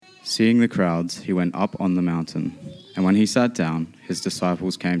Seeing the crowds, he went up on the mountain, and when he sat down, his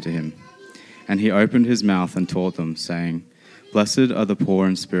disciples came to him. And he opened his mouth and taught them, saying, Blessed are the poor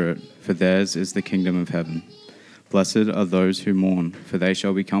in spirit, for theirs is the kingdom of heaven. Blessed are those who mourn, for they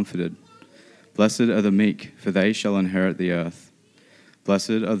shall be comforted. Blessed are the meek, for they shall inherit the earth.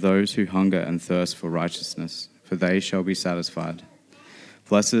 Blessed are those who hunger and thirst for righteousness, for they shall be satisfied.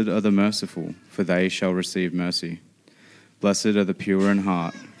 Blessed are the merciful, for they shall receive mercy. Blessed are the pure in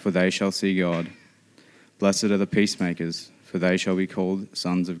heart, for they shall see God. Blessed are the peacemakers, for they shall be called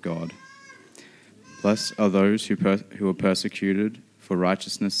sons of God. Blessed are those who are persecuted for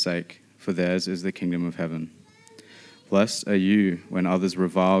righteousness' sake, for theirs is the kingdom of heaven. Blessed are you when others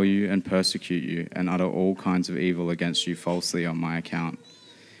revile you and persecute you and utter all kinds of evil against you falsely on my account.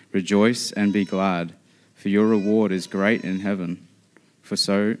 Rejoice and be glad, for your reward is great in heaven, for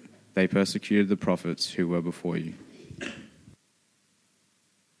so they persecuted the prophets who were before you.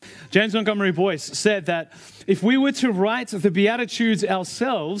 James Montgomery Boyce said that if we were to write the Beatitudes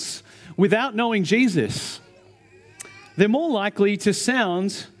ourselves without knowing Jesus, they're more likely to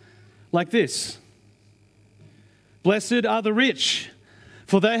sound like this. Blessed are the rich,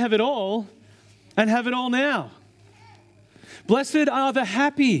 for they have it all and have it all now. Blessed are the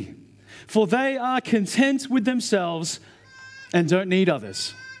happy, for they are content with themselves and don't need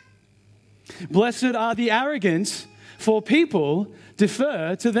others. Blessed are the arrogant, for people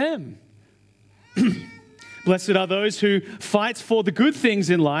defer to them. Blessed are those who fight for the good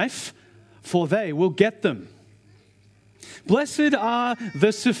things in life, for they will get them. Blessed are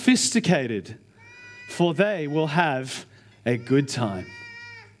the sophisticated, for they will have a good time.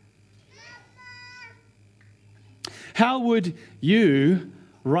 How would you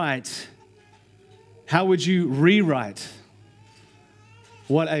rewrite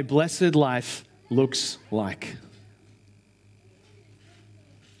what a blessed life looks like?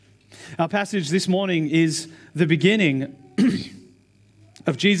 Our passage this morning is the beginning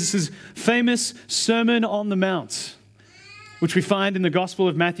of Jesus' famous Sermon on the Mount, which we find in the Gospel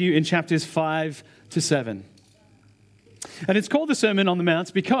of Matthew in chapters 5 to 7. And it's called the Sermon on the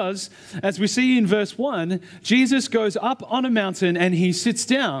Mount because, as we see in verse 1, Jesus goes up on a mountain and he sits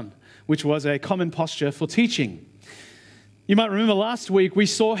down, which was a common posture for teaching. You might remember last week we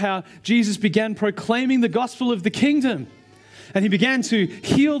saw how Jesus began proclaiming the gospel of the kingdom. And he began to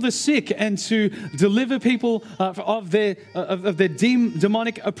heal the sick and to deliver people of their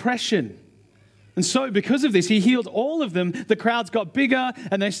demonic oppression. And so because of this, he healed all of them. The crowds got bigger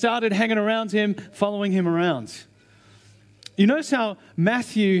and they started hanging around him, following him around. You notice how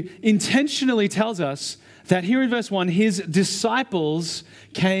Matthew intentionally tells us that here in verse 1, his disciples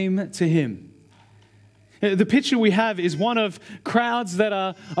came to him. The picture we have is one of crowds that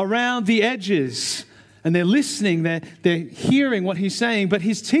are around the edges, and they're listening, they're hearing what he's saying, but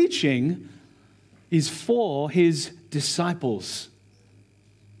his teaching is for his disciples.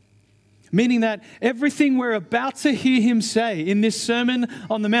 Meaning that everything we're about to hear him say in this Sermon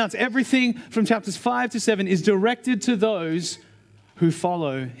on the Mount, everything from chapters 5 to 7 is directed to those who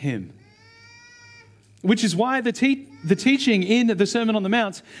follow him. Which is why the teaching in the Sermon on the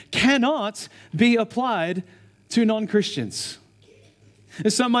Mount cannot be applied to non-Christians.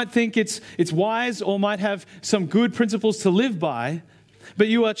 Some might think it's wise or might have some good principles to live by, but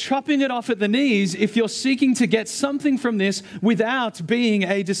you are chopping it off at the knees if you're seeking to get something from this without being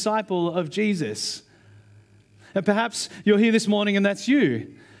a disciple of Jesus. And perhaps you're here this morning and that's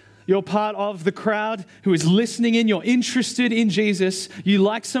you. You're part of the crowd who is listening in. You're interested in Jesus. You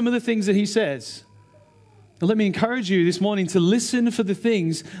like some of the things that he says. Now, let me encourage you this morning to listen for the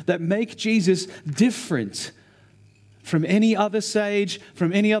things that make Jesus different from any other sage,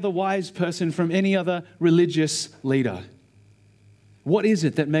 from any other wise person, from any other religious leader. What is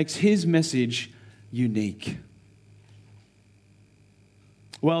it that makes his message unique?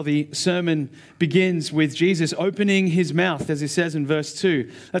 Well, the sermon begins with Jesus opening his mouth, as it says in verse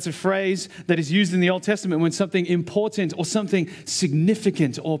 2. That's a phrase that is used in the Old Testament when something important or something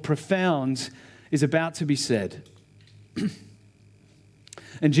significant or profound is about to be said.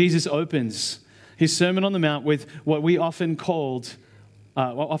 And Jesus opens his Sermon on the Mount with what we often call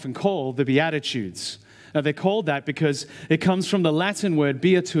the Beatitudes. Now, they're called that because it comes from the Latin word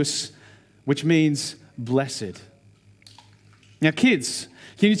beatus, which means blessed. Now, kids,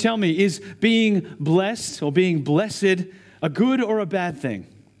 can you tell me, is being blessed or being blessed a good or a bad thing?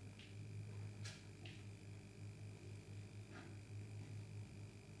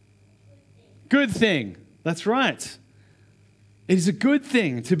 Good thing. That's right. It is a good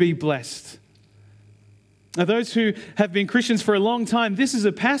thing to be blessed. Now, those who have been Christians for a long time, this is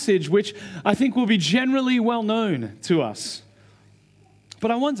a passage which I think will be generally well known to us.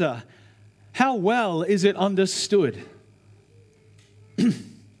 But I wonder, how well is it understood?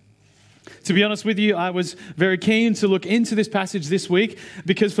 To be honest with you, I was very keen to look into this passage this week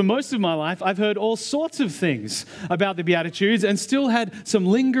because for most of my life, I've heard all sorts of things about the Beatitudes and still had some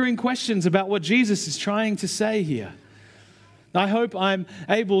lingering questions about what Jesus is trying to say here. I hope I'm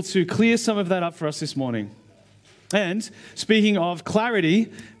able to clear some of that up for us this morning. And speaking of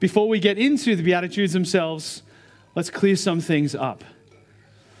clarity, before we get into the Beatitudes themselves, let's clear some things up.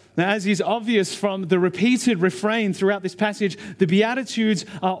 Now, as is obvious from the repeated refrain throughout this passage, the Beatitudes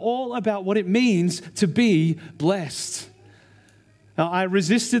are all about what it means to be blessed. Now, I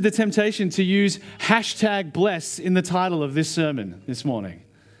resisted the temptation to use #blessed in the title of this sermon this morning.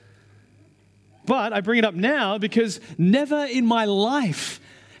 But I bring it up now because never in my life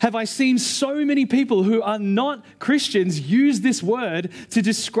have I seen so many people who are not Christians use this word to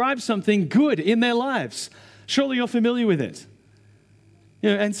describe something good in their lives. Surely you're familiar with it.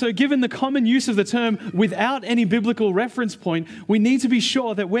 And so given the common use of the term without any biblical reference point, we need to be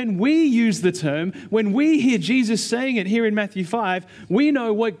sure that when we use the term, when we hear Jesus saying it here in Matthew 5, we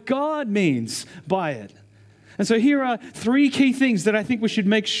know what God means by it. And so here are 3 key things that I think we should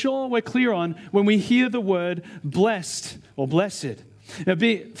make sure we're clear on when we hear the word blessed or blessed. Now,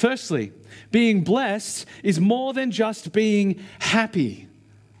 firstly, being blessed is more than just being happy.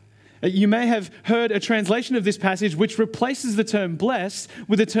 You may have heard a translation of this passage which replaces the term blessed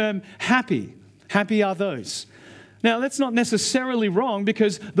with the term happy. Happy are those. Now, that's not necessarily wrong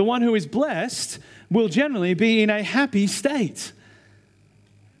because the one who is blessed will generally be in a happy state.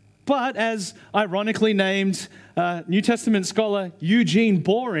 But as ironically named New Testament scholar Eugene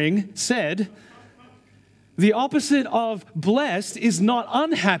Boring said, the opposite of blessed is not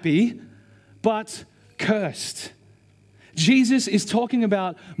unhappy, but cursed. Jesus is talking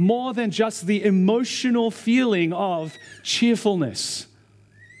about more than just the emotional feeling of cheerfulness.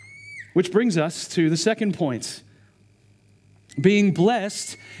 Which brings us to the second point. Being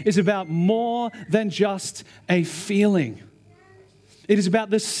blessed is about more than just a feeling. It is about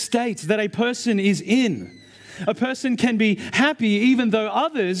the state that a person is in. A person can be happy even though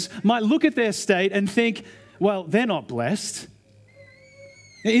others might look at their state and think, well, they're not blessed.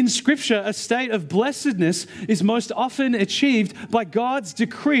 In Scripture, a state of blessedness is most often achieved by God's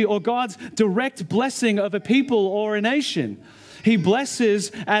decree or God's direct blessing of a people or a nation. He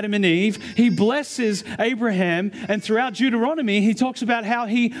blesses Adam and Eve. He blesses Abraham. And throughout Deuteronomy, he talks about how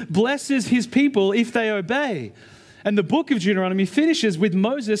he blesses his people if they obey. And the book of Deuteronomy finishes with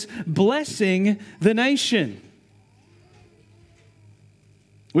Moses blessing the nation.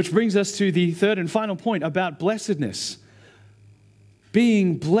 Which brings us to the third and final point about blessedness.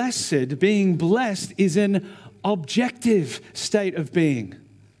 Being blessed is an objective state of being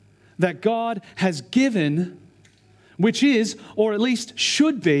that God has given, which is, or at least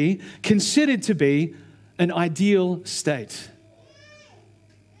should be, considered to be an ideal state.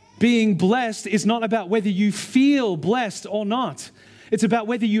 Being blessed is not about whether you feel blessed or not. It's about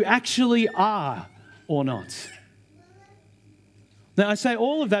whether you actually are or not. Now, I say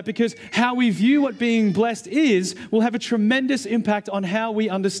all of that because how we view what being blessed is will have a tremendous impact on how we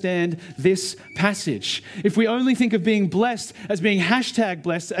understand this passage. If we only think of being blessed as being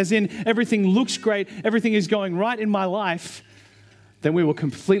 #blessed, as in everything looks great, everything is going right in my life, then we will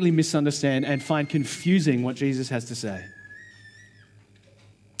completely misunderstand and find confusing what Jesus has to say.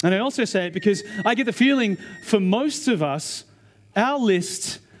 And I also say it because I get the feeling for most of us, our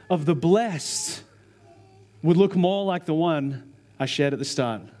list of the blessed would look more like the one I shared at the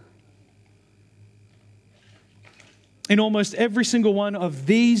start. In almost every single one of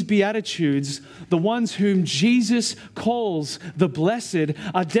these Beatitudes, the ones whom Jesus calls the blessed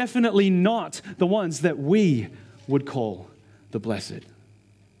are definitely not the ones that we would call the blessed.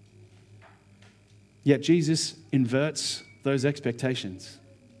 Yet Jesus inverts those expectations.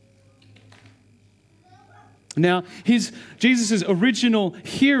 Now, Jesus' original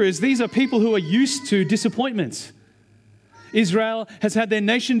hearers, these are people who are used to disappointment. Israel has had their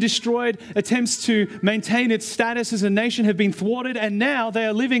nation destroyed, attempts to maintain its status as a nation have been thwarted, and now they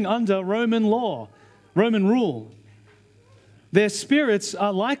are living under Roman law, Roman rule. Their spirits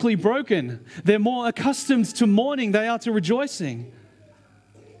are likely broken. They're more accustomed to mourning than they are to rejoicing.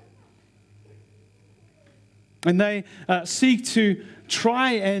 And they seek to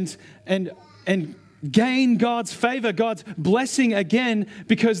try and gain God's favor, God's blessing again,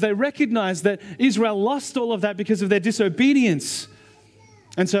 because they recognize that Israel lost all of that because of their disobedience.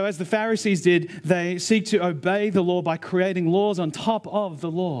 And so as the Pharisees did, they seek to obey the law by creating laws on top of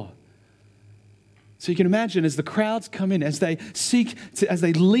the law. So you can imagine as the crowds come in, as they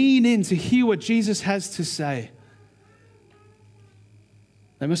lean in to hear what Jesus has to say,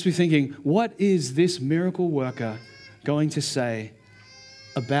 They must be thinking, what is this miracle worker going to say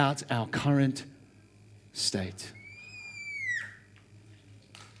about our current state?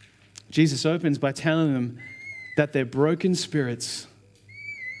 Jesus opens by telling them that they're broken spirits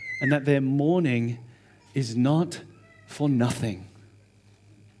and that their mourning is not for nothing.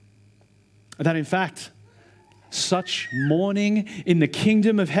 That in fact, such mourning in the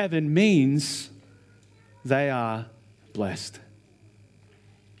kingdom of heaven means they are blessed.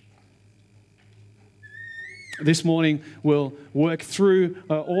 This morning, we'll work through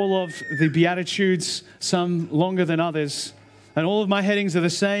all of the Beatitudes, some longer than others. And all of my headings are the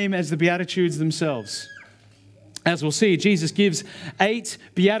same as the Beatitudes themselves. As we'll see, Jesus gives 8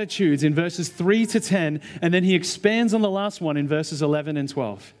 Beatitudes in verses 3 to 10, and then he expands on the last one in verses 11 and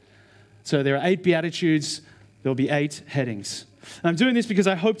 12. So there are 8 Beatitudes, there'll be 8 headings. And I'm doing this because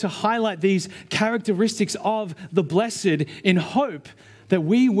I hope to highlight these characteristics of the blessed in hope that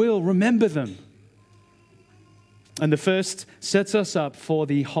we will remember them. And the first sets us up for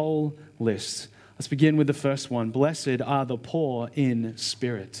the whole list. Let's begin with the first one. Blessed are the poor in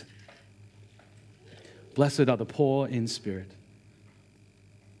spirit. Blessed are the poor in spirit.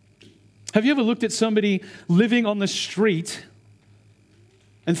 Have you ever looked at somebody living on the street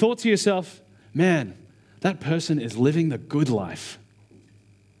and thought to yourself, man, that person is living the good life?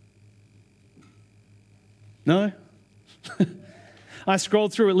 No? I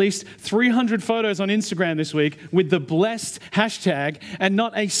scrolled through at least 300 photos on Instagram this week with the blessed hashtag, and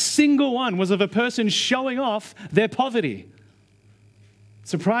not a single one was of a person showing off their poverty.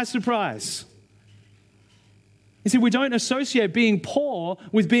 Surprise, surprise. You see, we don't associate being poor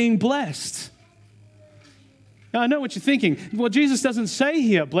with being blessed. Now, I know what you're thinking. Well, Jesus doesn't say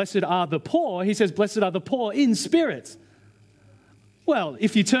here, blessed are the poor. He says, blessed are the poor in spirit. Well,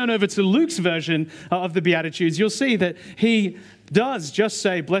 if you turn over to Luke's version of the Beatitudes, you'll see that he does just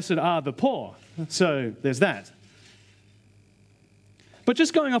say, blessed are the poor. So there's that. But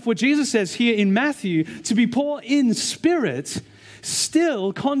just going off what Jesus says here in Matthew, to be poor in spirit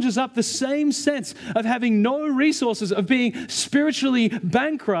still conjures up the same sense of having no resources, of being spiritually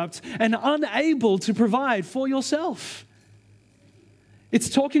bankrupt and unable to provide for yourself. It's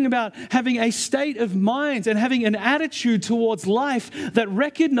talking about having a state of mind and having an attitude towards life that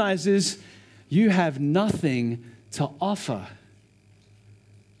recognizes you have nothing to offer.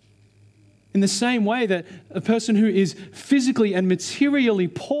 In the same way that a person who is physically and materially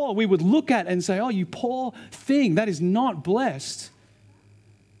poor, we would look at and say, oh, you poor thing, that is not blessed.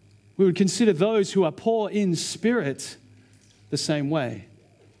 We would consider those who are poor in spirit the same way.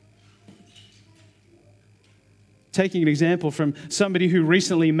 Taking an example from somebody who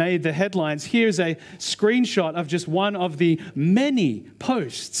recently made the headlines, here's a screenshot of just one of the many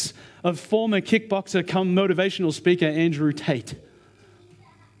posts of former kickboxer come motivational speaker Andrew Tate.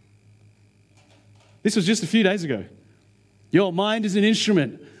 This was just a few days ago. Your mind is an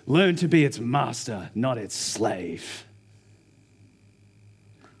instrument. Learn to be its master, not its slave.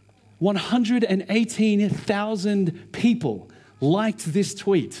 118,000 people liked this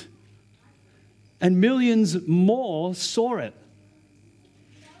tweet. And millions more saw it.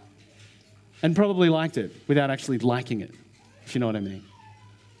 And probably liked it without actually liking it, if you know what I mean.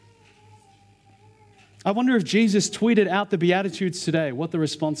 I wonder if Jesus tweeted out the Beatitudes today, what the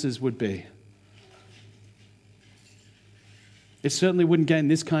responses would be. It certainly wouldn't gain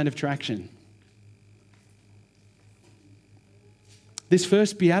this kind of traction. This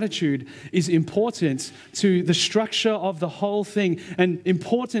first beatitude is important to the structure of the whole thing and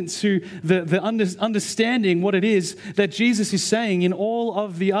important to the understanding what it is that Jesus is saying in all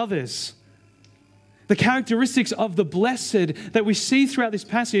of the others. The characteristics of the blessed that we see throughout this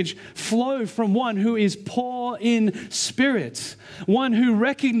passage flow from one who is poor in spirit, one who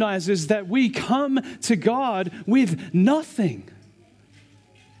recognizes that we come to God with nothing.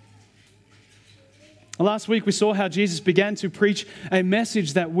 Last week we saw how Jesus began to preach a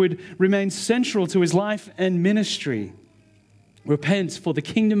message that would remain central to his life and ministry. Repent, for the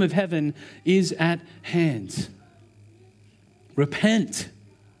kingdom of heaven is at hand. Repent.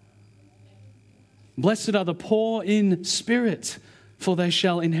 Blessed are the poor in spirit, for they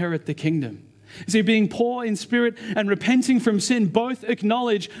shall inherit the kingdom. See, being poor in spirit and repenting from sin both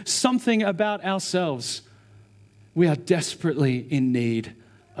acknowledge something about ourselves. We are desperately in need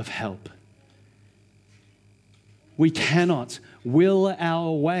of help. We cannot will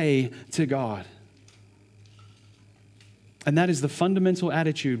our way to God. And that is the fundamental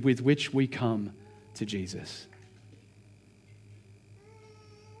attitude with which we come to Jesus.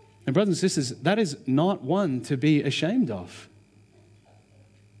 And brothers and sisters, that is not one to be ashamed of.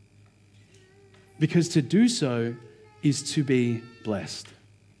 Because to do so is to be blessed.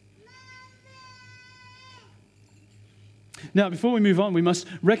 Now, before we move on, we must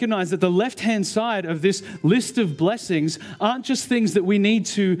recognize that the left-hand side of this list of blessings aren't just things that we need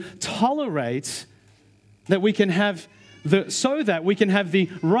to tolerate, that we can have so that we can have the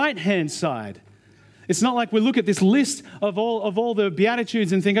right-hand side. It's not like we look at this list of all the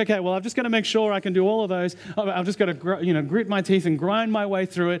Beatitudes and think, okay, well, I've just got to make sure I can do all of those. I've just got to grit my teeth and grind my way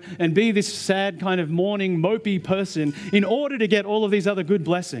through it and be this sad kind of mourning, mopey person in order to get all of these other good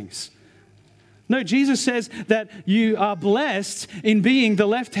blessings. No, Jesus says that you are blessed in being the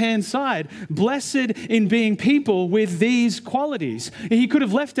left-hand side, blessed in being people with these qualities. He could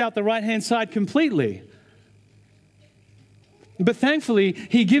have left out the right-hand side completely. But thankfully,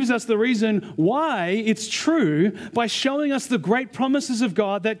 he gives us the reason why it's true by showing us the great promises of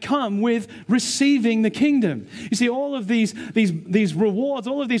God that come with receiving the kingdom. You see, all of these rewards,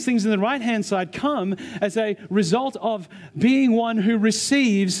 all of these things in the right-hand side come as a result of being one who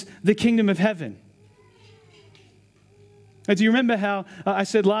receives the kingdom of heaven. And do you remember how I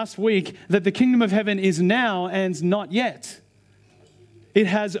said last week that the kingdom of heaven is now and not yet? It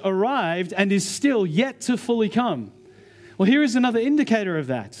has arrived and is still yet to fully come. Well, here is another indicator of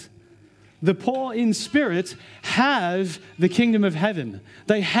that. The poor in spirit have the kingdom of heaven.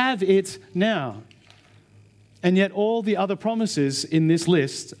 They have it now. And yet all the other promises in this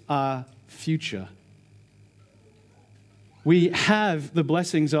list are future. We have the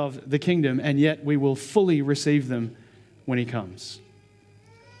blessings of the kingdom, and yet we will fully receive them when he comes.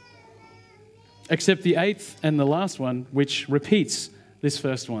 Except the eighth and the last one, which repeats this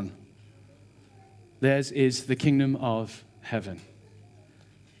first one. Theirs is the kingdom of heaven.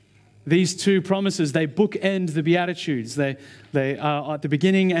 These two promises, they bookend the Beatitudes. They are at the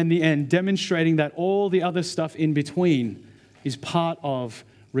beginning and the end, demonstrating that all the other stuff in between is part of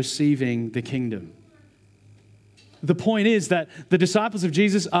receiving the kingdom. The point is that the disciples of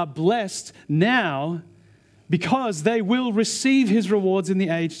Jesus are blessed now because they will receive his rewards in the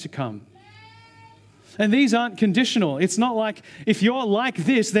age to come. And these aren't conditional. It's not like if you're like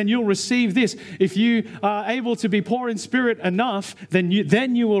this, then you'll receive this. If you are able to be poor in spirit enough, then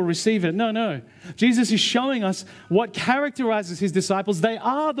you will receive it. No. Jesus is showing us what characterizes his disciples. They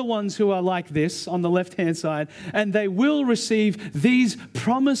are the ones who are like this on the left-hand side, and they will receive these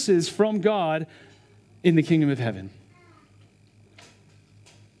promises from God in the kingdom of heaven.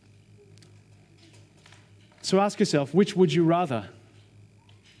 So ask yourself, which would you rather?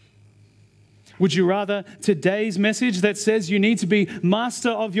 Would you rather today's message that says you need to be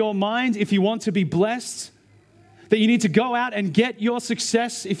master of your mind if you want to be blessed? That you need to go out and get your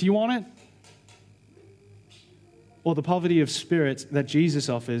success if you want it? Or the poverty of spirit that Jesus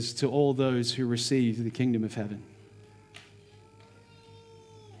offers to all those who receive the kingdom of heaven?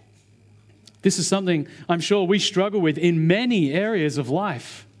 This is something I'm sure we struggle with in many areas of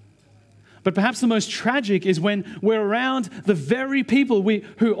life. But perhaps the most tragic is when we're around the very people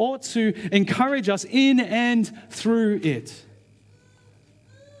who ought to encourage us in and through it.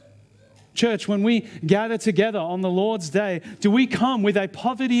 Church, when we gather together on the Lord's Day, do we come with a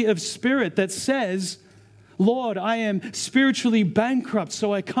poverty of spirit that says, Lord, I am spiritually bankrupt,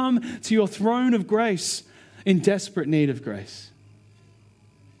 so I come to your throne of grace in desperate need of grace?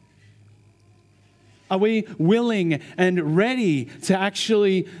 Are we willing and ready to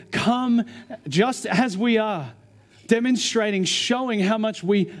actually come just as we are, demonstrating, showing how much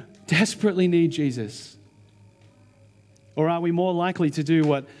we desperately need Jesus? Or are we more likely to do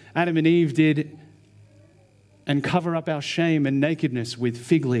what Adam and Eve did and cover up our shame and nakedness with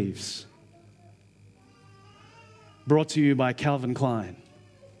fig leaves? Brought to you by Calvin Klein.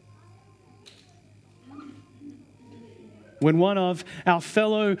 When one of our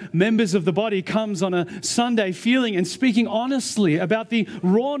fellow members of the body comes on a Sunday feeling and speaking honestly about the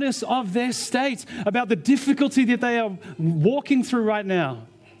rawness of their state, about the difficulty that they are walking through right now,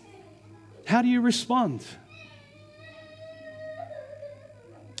 how do you respond?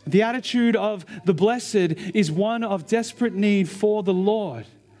 The attitude of the blessed is one of desperate need for the Lord.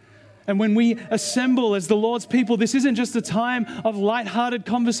 And when we assemble as the Lord's people, this isn't just a time of lighthearted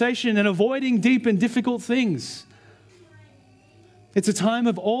conversation and avoiding deep and difficult things. It's a time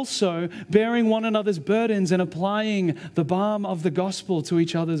of also bearing one another's burdens and applying the balm of the gospel to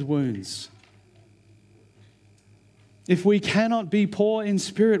each other's wounds. If we cannot be poor in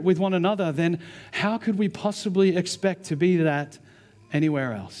spirit with one another, then how could we possibly expect to be that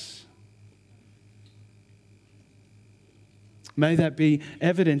anywhere else? May that be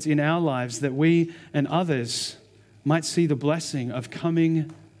evident in our lives that we and others might see the blessing of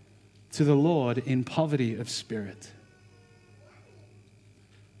coming to the Lord in poverty of spirit.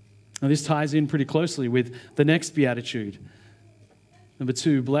 Now, this ties in pretty closely with the next beatitude. Number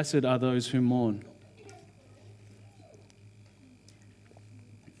 2, blessed are those who mourn.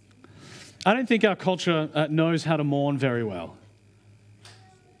 I don't think our culture knows how to mourn very well,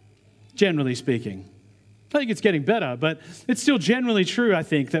 generally speaking. I think it's getting better, but it's still generally true, I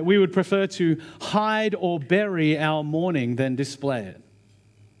think, that we would prefer to hide or bury our mourning than display it.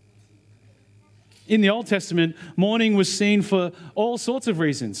 In the Old Testament, mourning was seen for all sorts of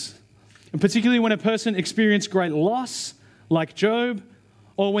reasons, and particularly when a person experienced great loss, like Job,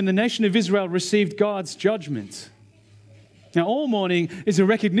 or when the nation of Israel received God's judgment. Now, all mourning is a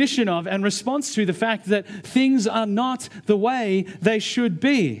recognition of and response to the fact that things are not the way they should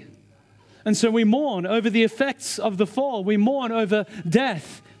be. And so we mourn over the effects of the fall. We mourn over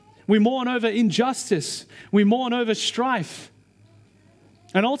death. We mourn over injustice. We mourn over strife.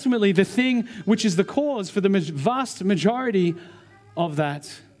 And ultimately, the thing which is the cause for the vast majority of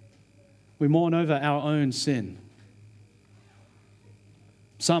that, we mourn over our own sin.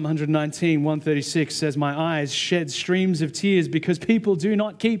 Psalm 119, 136 says, "My eyes shed streams of tears because people do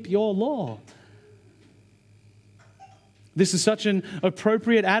not keep your law." This is such an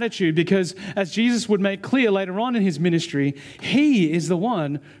appropriate attitude because, as Jesus would make clear later on in his ministry, he is the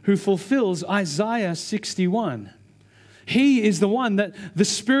one who fulfills Isaiah 61. He is the one that the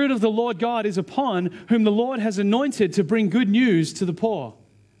Spirit of the Lord God is upon, whom the Lord has anointed to bring good news to the poor.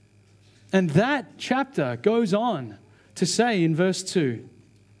 And that chapter goes on to say in verse 2,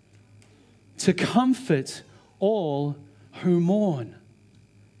 to comfort all who mourn,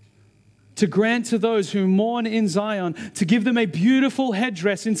 to grant to those who mourn in Zion, to give them a beautiful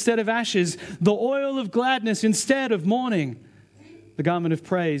headdress instead of ashes, the oil of gladness instead of mourning, the garment of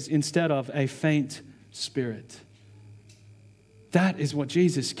praise instead of a faint spirit. That is what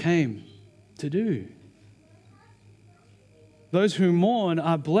Jesus came to do. Those who mourn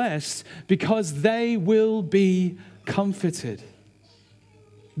are blessed because they will be comforted.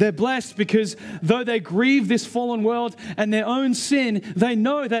 They're blessed because though they grieve this fallen world and their own sin, they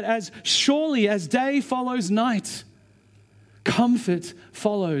know that as surely as day follows night, comfort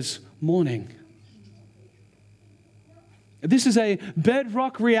follows mourning. This is a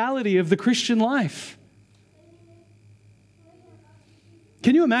bedrock reality of the Christian life.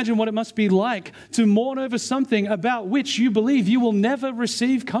 Can you imagine what it must be like to mourn over something about which you believe you will never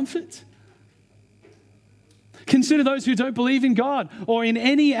receive comfort? Consider those who don't believe in God or in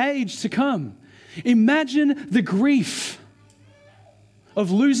any age to come. Imagine the grief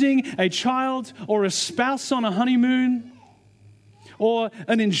of losing a child or a spouse on a honeymoon, or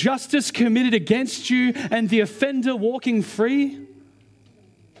an injustice committed against you and the offender walking free.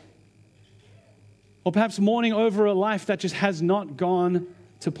 Or perhaps mourning over a life that just has not gone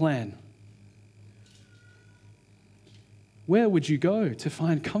to plan. Where would you go to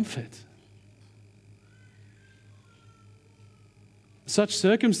find comfort? Such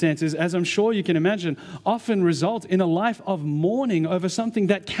circumstances, as I'm sure you can imagine, often result in a life of mourning over something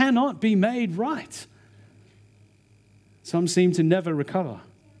that cannot be made right. Some seem to never recover.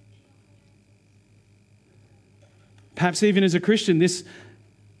 Perhaps even as a Christian, this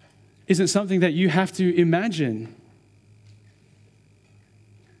isn't something that you have to imagine.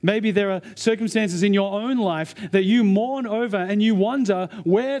 Maybe there are circumstances in your own life that you mourn over and you wonder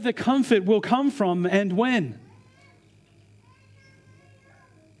where the comfort will come from and when.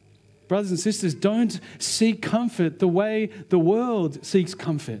 Brothers and sisters, don't seek comfort the way the world seeks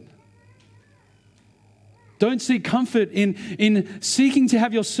comfort. Don't seek comfort in seeking to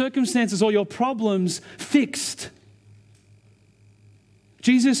have your circumstances or your problems fixed.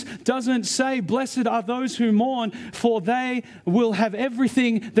 Jesus doesn't say, "Blessed are those who mourn, for they will have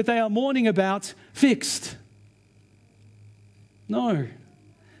everything that they are mourning about fixed." No.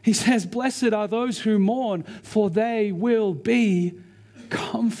 He says, "Blessed are those who mourn, for they will be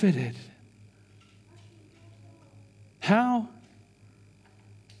comforted." How?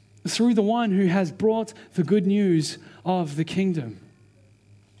 Through the one who has brought the good news of the kingdom.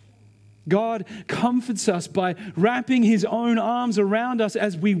 God comforts us by wrapping his own arms around us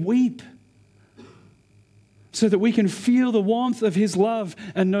as we weep, so that we can feel the warmth of his love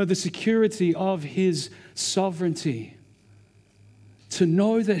and know the security of his sovereignty. To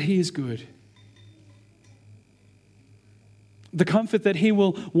know that he is good. The comfort that he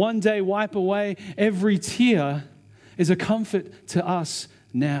will one day wipe away every tear is a comfort to us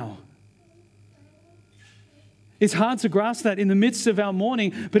now. It's hard to grasp that in the midst of our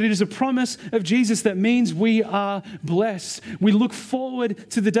mourning, but it is a promise of Jesus that means we are blessed. We look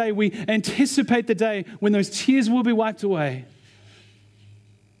forward to the day, we anticipate the day when those tears will be wiped away.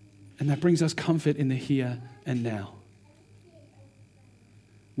 And that brings us comfort in the here and now.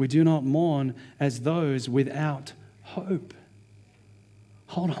 We do not mourn as those without hope.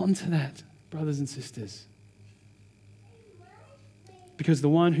 Hold on to that, brothers and sisters. because the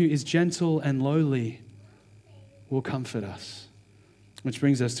one who is gentle and lowly will comfort us. Which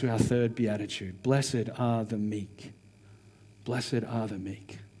brings us to our third beatitude. Blessed are the meek. Blessed are the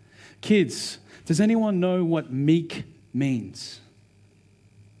meek. Kids, does anyone know what meek means?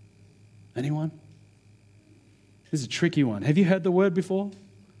 Anyone? This is a tricky one. Have you heard the word before?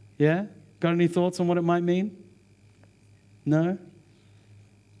 Yeah? Got any thoughts on what it might mean? No?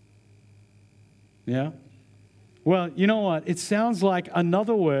 Yeah? Well, you know what? It sounds like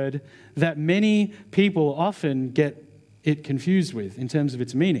another word that many people often get it confused with in terms of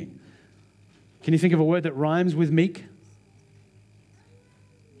its meaning. Can you think of a word that rhymes with meek?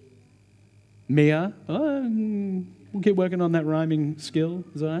 Mia. Oh, we'll keep working on that rhyming skill,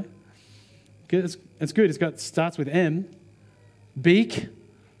 Zai. Good. It's good. Starts with M. Beak.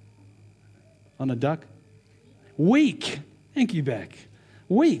 On a duck. Weak. Thank you, Beck.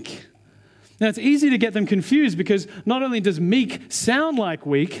 Weak. Now, it's easy to get them confused because not only does meek sound like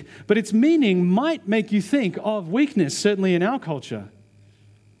weak, but its meaning might make you think of weakness, certainly in our culture.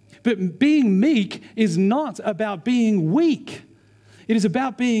 But being meek is not about being weak. It is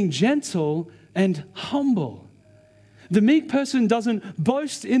about being gentle and humble. The meek person doesn't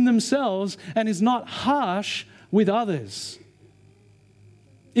boast in themselves and is not harsh with others.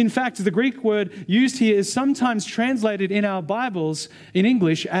 In fact, the Greek word used here is sometimes translated in our Bibles in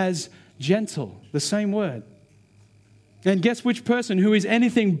English as gentle, the same word. And guess which person who is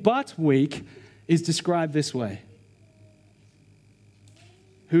anything but weak is described this way?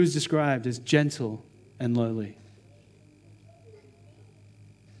 Who is described as gentle and lowly?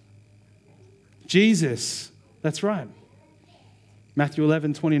 Jesus. That's right. Matthew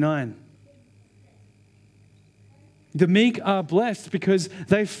 11:29. The meek are blessed because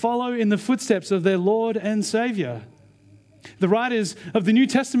they follow in the footsteps of their Lord and Savior. The writers of the New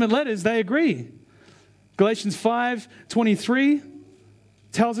Testament letters, they agree. Galatians 5:23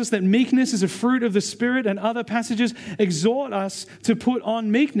 tells us that meekness is a fruit of the Spirit, and other passages exhort us to put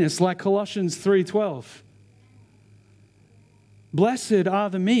on meekness, like Colossians 3:12. Blessed are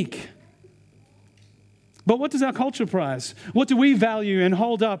the meek. But what does our culture prize? What do we value and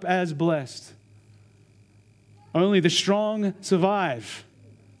hold up as blessed? Only the strong survive.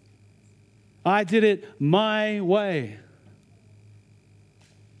 I did it my way.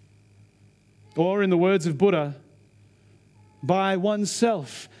 Or in the words of Buddha, by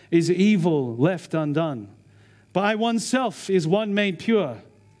oneself is evil left undone. By oneself is one made pure.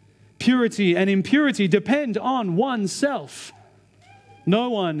 Purity and impurity depend on oneself. No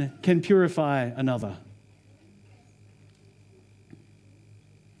one can purify another.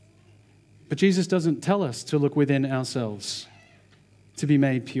 But Jesus doesn't tell us to look within ourselves to be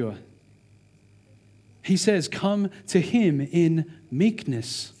made pure. He says, come to him in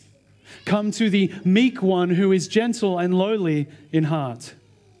meekness. Come to the meek one who is gentle and lowly in heart.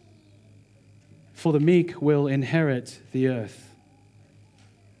 For the meek will inherit the earth.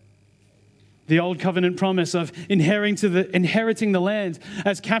 The old covenant promise of inheriting the land,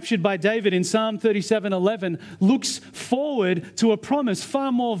 as captured by David in Psalm 37:11, looks forward to a promise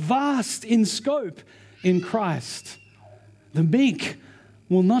far more vast in scope in Christ. The meek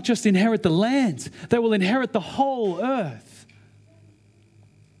will not just inherit the land, they will inherit the whole earth.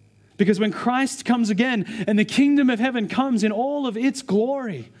 Because when Christ comes again and the kingdom of heaven comes in all of its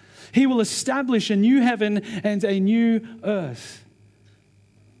glory, he will establish a new heaven and a new earth.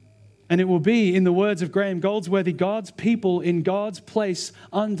 And it will be, in the words of Graham Goldsworthy, God's people in God's place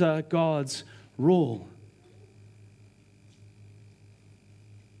under God's rule.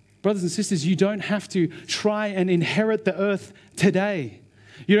 Brothers and sisters, you don't have to try and inherit the earth today.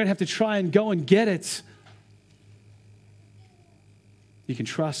 You don't have to try and go and get it. You can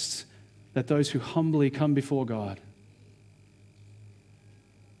trust that those who humbly come before God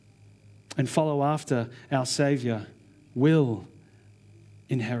and follow after our Savior will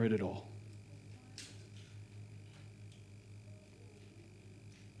inherit it all.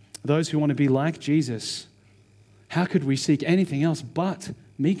 Those who want to be like Jesus, how could we seek anything else but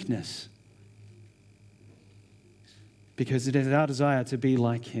meekness? Because it is our desire to be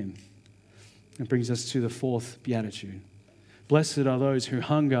like him. It brings us to the fourth beatitude. Blessed are those who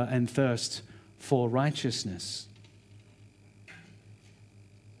hunger and thirst for righteousness,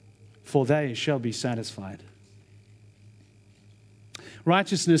 for they shall be satisfied.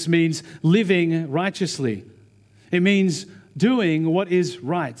 Righteousness means living righteously. It means doing what is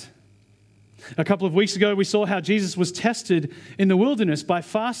right. A couple of weeks ago, we saw how Jesus was tested in the wilderness by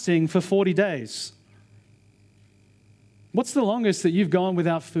fasting for 40 days. What's the longest that you've gone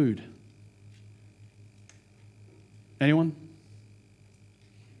without food? Anyone?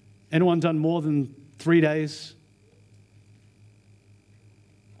 Anyone done more than 3 days?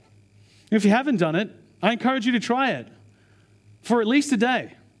 If you haven't done it, I encourage you to try it for at least a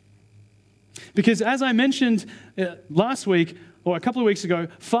day. Because as I mentioned last week, or a couple of weeks ago,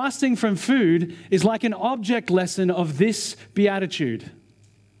 fasting from food is like an object lesson of this beatitude.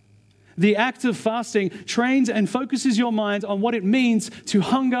 The act of fasting trains and focuses your mind on what it means to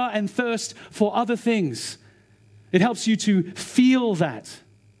hunger and thirst for other things. It helps you to feel that.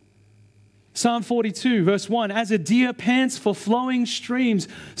 Psalm 42, verse 1, as a deer pants for flowing streams,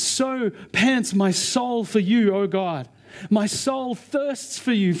 so pants my soul for you, O God. My soul thirsts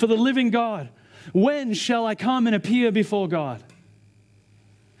for you, for the living God. When shall I come and appear before God?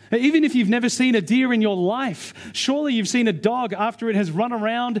 Even if you've never seen a deer in your life, surely you've seen a dog after it has run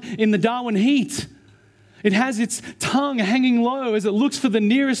around in the Darwin heat. It has its tongue hanging low as it looks for the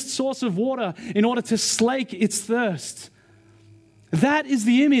nearest source of water in order to slake its thirst. That is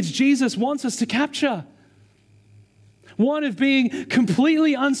the image Jesus wants us to capture. One of being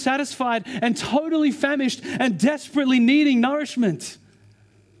completely unsatisfied and totally famished and desperately needing nourishment.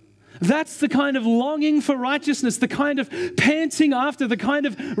 That's the kind of longing for righteousness, the kind of panting after, the kind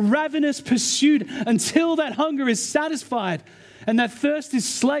of ravenous pursuit until that hunger is satisfied and that thirst is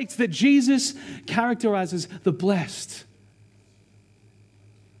slaked that Jesus characterizes the blessed.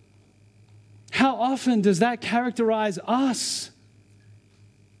 How often does that characterize us?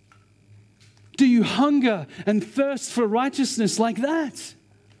 Do you hunger and thirst for righteousness like that?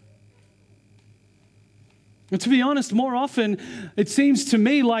 And to be honest, more often, it seems to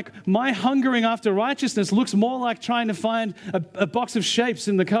me like my hungering after righteousness looks more like trying to find a box of shapes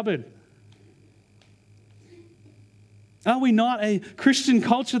in the cupboard. Are we not a Christian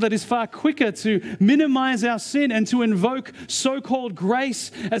culture that is far quicker to minimize our sin and to invoke so-called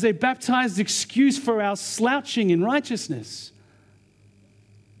grace as a baptized excuse for our slouching in righteousness?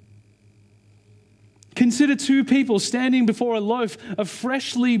 Consider two people standing before a loaf of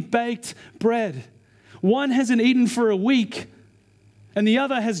freshly baked bread. One hasn't eaten for a week, and the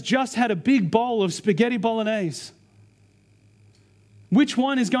other has just had a big bowl of spaghetti bolognese. Which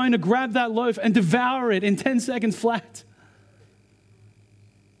one is going to grab that loaf and devour it in 10 seconds flat?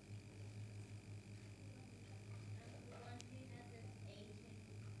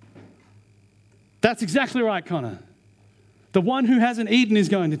 That's exactly right, Connor. The one who hasn't eaten is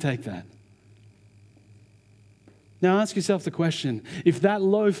going to take that. Now ask yourself the question, if that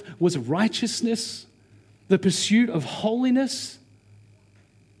loaf was righteousness, the pursuit of holiness,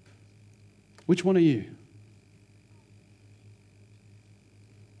 which one are you?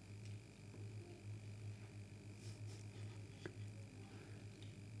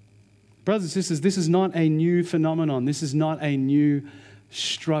 Brothers and sisters, this is not a new phenomenon. This is not a new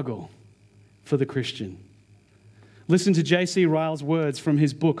struggle for the Christian. Listen to J.C. Ryle's words from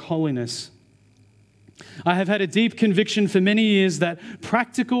his book, Holiness. I have had a deep conviction for many years that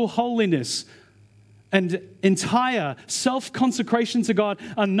practical holiness and entire self-consecration to God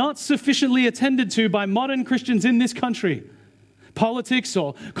are not sufficiently attended to by modern Christians in this country. Politics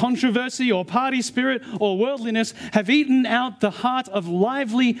or controversy or party spirit or worldliness have eaten out the heart of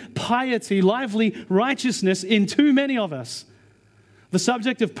lively piety, lively righteousness in too many of us. The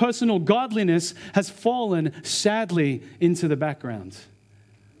subject of personal godliness has fallen sadly into the background.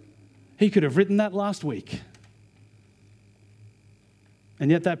 He could have written that last week. And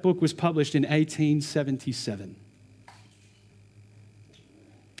yet that book was published in 1877.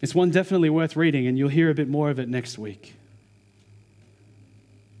 It's one definitely worth reading, and you'll hear a bit more of it next week.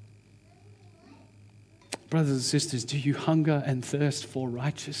 Brothers and sisters, do you hunger and thirst for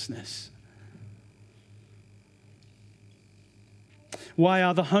righteousness? Why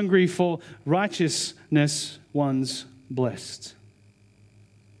are the hungry for righteousness ones blessed?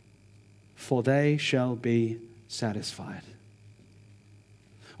 For they shall be satisfied.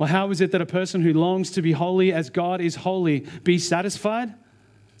 Well, how is it that a person who longs to be holy as God is holy be satisfied?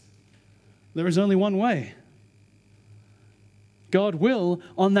 There is only one way. God will,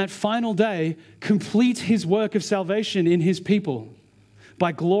 on that final day, complete his work of salvation in his people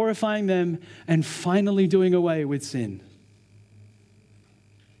by glorifying them and finally doing away with sin.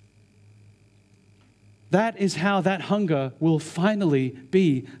 That is how that hunger will finally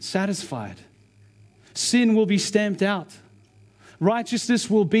be satisfied. Sin will be stamped out. Righteousness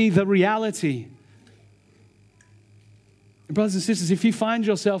will be the reality. Brothers and sisters, if you find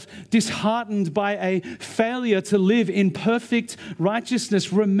yourself disheartened by a failure to live in perfect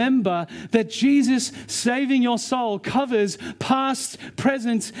righteousness, remember that Jesus saving your soul covers past,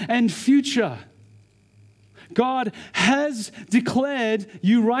 present, and future. God has declared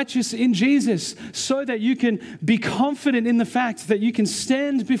you righteous in Jesus so that you can be confident in the fact that you can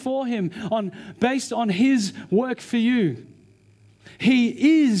stand before him based on his work for you.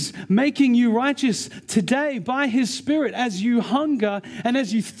 He is making you righteous today by His Spirit as you hunger and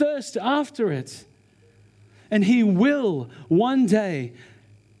as you thirst after it. And He will one day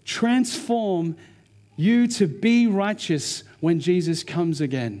transform you to be righteous when Jesus comes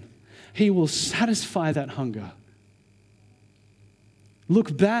again. He will satisfy that hunger.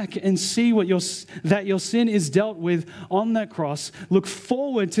 Look back and see that your sin is dealt with on that cross. Look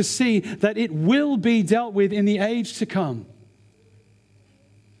forward to see that it will be dealt with in the age to come.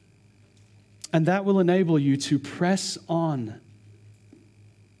 And that will enable you to press on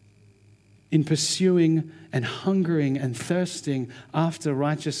in pursuing and hungering and thirsting after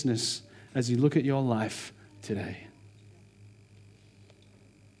righteousness as you look at your life today.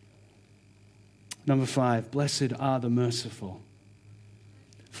 Number 5, blessed are the merciful,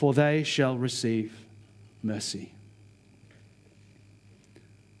 for they shall receive mercy.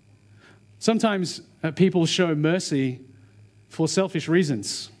 Sometimes people show mercy for selfish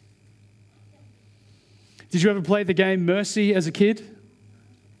reasons. Did you ever play the game Mercy as a kid?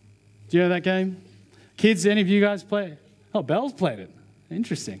 Do you know that game? Kids, any of you guys play it? Oh, Belle's played it.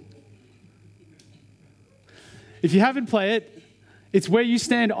 Interesting. If you haven't played it, it's where you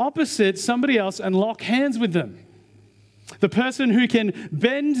stand opposite somebody else and lock hands with them. The person who can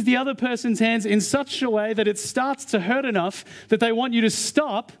bend the other person's hands in such a way that it starts to hurt enough that they want you to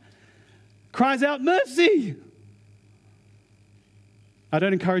stop, cries out, mercy. I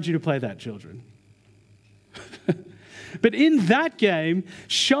don't encourage you to play that, children. But in that game,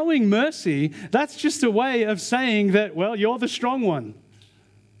 showing mercy, that's just a way of saying that, well, you're the strong one.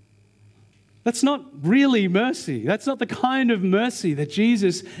 That's not really mercy. That's not the kind of mercy that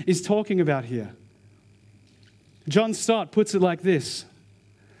Jesus is talking about here. John Stott puts it like this: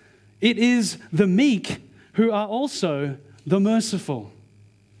 it is the meek who are also the merciful.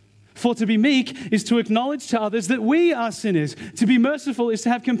 For to be meek is to acknowledge to others that we are sinners. To be merciful is to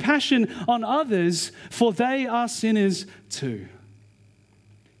have compassion on others, for they are sinners too.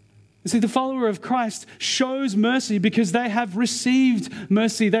 You see, the follower of Christ shows mercy because they have received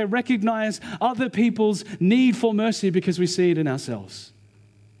mercy. They recognize other people's need for mercy because we see it in ourselves.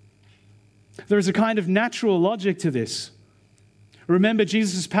 There is a kind of natural logic to this. Remember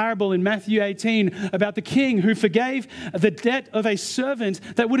Jesus' parable in Matthew 18 about the king who forgave the debt of a servant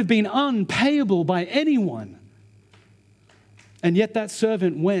that would have been unpayable by anyone. And yet that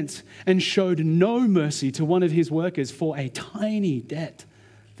servant went and showed no mercy to one of his workers for a tiny debt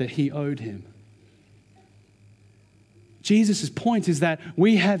that he owed him. Jesus' point is that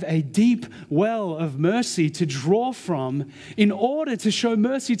we have a deep well of mercy to draw from in order to show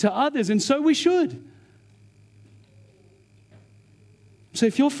mercy to others, and so we should. So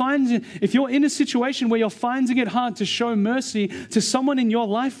if you're in a situation where you're finding it hard to show mercy to someone in your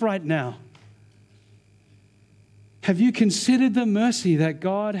life right now, have you considered the mercy that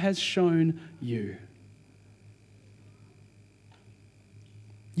God has shown you?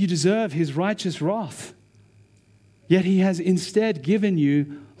 You deserve His righteous wrath, yet He has instead given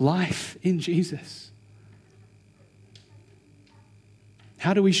you life in Jesus.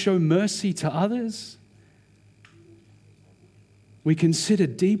 How do we show mercy to others? We consider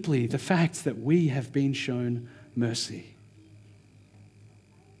deeply the fact that we have been shown mercy.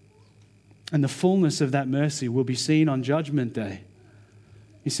 And the fullness of that mercy will be seen on Judgment Day.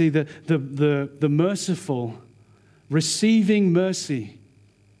 You see, the merciful receiving mercy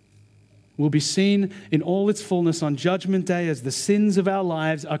will be seen in all its fullness on Judgment Day as the sins of our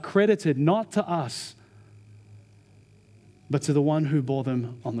lives are credited not to us, but to the one who bore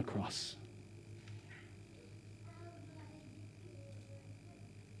them on the cross.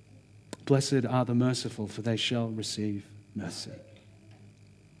 Blessed are the merciful, for they shall receive mercy.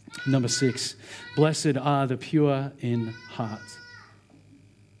 Number 6, blessed are the pure in heart.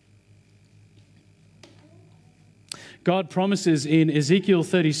 God promises in Ezekiel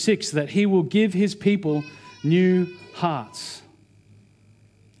 36 that He will give His people new hearts.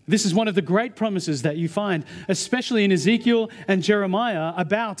 This is one of the great promises that you find, especially in Ezekiel and Jeremiah,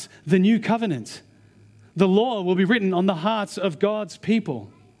 about the new covenant. The law will be written on the hearts of God's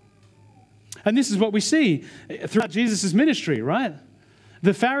people. And this is what we see throughout Jesus' ministry, right?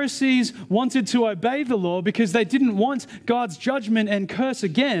 The Pharisees wanted to obey the law because they didn't want God's judgment and curse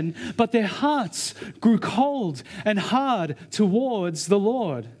again, but their hearts grew cold and hard towards the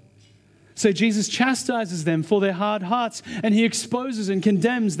Lord. So Jesus chastises them for their hard hearts, and He exposes and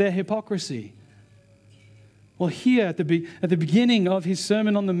condemns their hypocrisy. Well, here at the beginning of His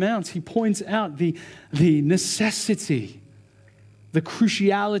Sermon on the Mount, He points out the necessity, the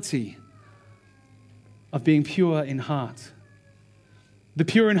cruciality of being pure in heart. The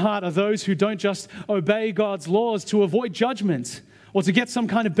pure in heart are those who don't just obey God's laws to avoid judgment or to get some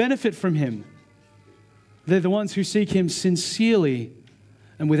kind of benefit from him. They're the ones who seek him sincerely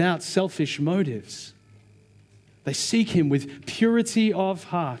and without selfish motives. They seek him with purity of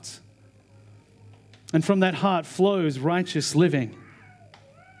heart. And from that heart flows righteous living.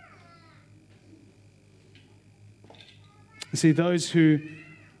 You see, those who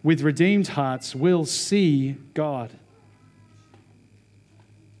with redeemed hearts will see God.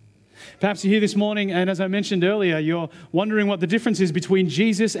 Perhaps you're here this morning, and as I mentioned earlier, you're wondering what the difference is between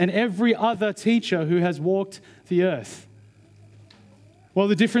Jesus and every other teacher who has walked the earth. Well,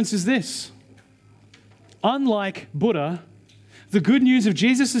 the difference is this. Unlike Buddha, the good news of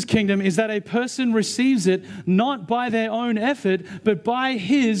Jesus' kingdom is that a person receives it not by their own effort, but by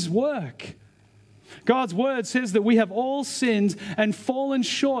his work. God's word says that we have all sinned and fallen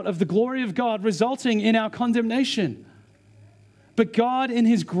short of the glory of God, resulting in our condemnation. But God, in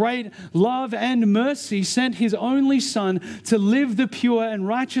his great love and mercy, sent his only Son to live the pure and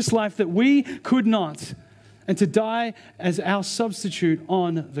righteous life that we could not, and to die as our substitute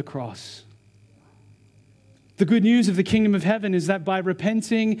on the cross. The good news of the kingdom of heaven is that by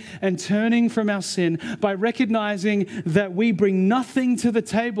repenting and turning from our sin, by recognizing that we bring nothing to the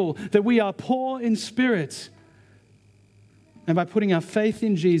table, that we are poor in spirit, and by putting our faith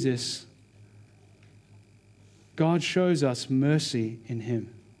in Jesus, God shows us mercy in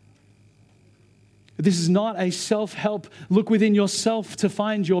him. This is not a self-help, look within yourself to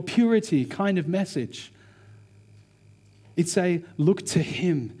find your purity kind of message. It's a look to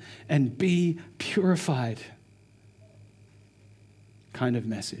him and be purified kind of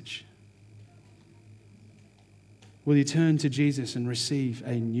message. Will you turn to Jesus and receive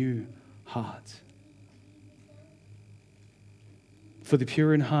a new heart? For the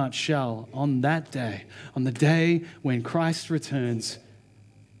pure in heart shall, on that day, on the day when Christ returns,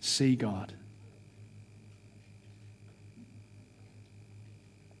 see God.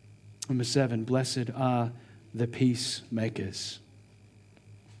 Number 7, blessed are the peacemakers.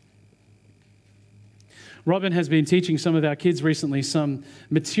 Robin has been teaching some of our kids recently some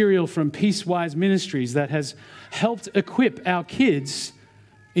material from Peacewise Ministries that has helped equip our kids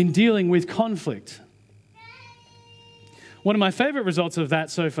in dealing with conflict. One of my favorite results of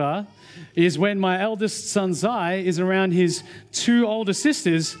that so far is when my eldest son Zai is around his 2 older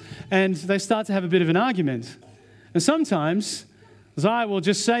sisters and they start to have a bit of an argument. And sometimes Zai will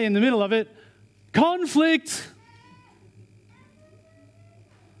just say in the middle of it, "Conflict!"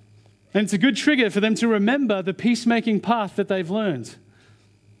 And it's a good trigger for them to remember the peacemaking path that they've learned.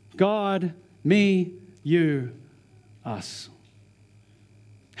 God, me, you, us.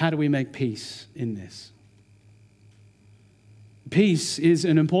 How do we make peace in this? Peace is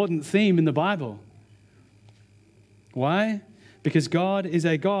an important theme in the Bible. Why? Because God is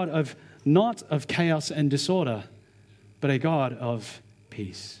a God of not of chaos and disorder, but a God of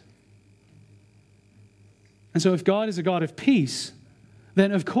peace. And so if God is a God of peace,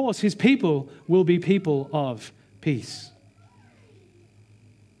 then of course his people will be people of peace.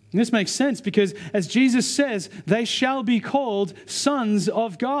 And this makes sense because as Jesus says, they shall be called sons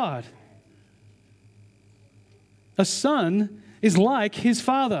of God. A son is like his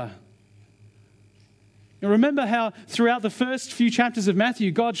father. Now remember how throughout the first few chapters of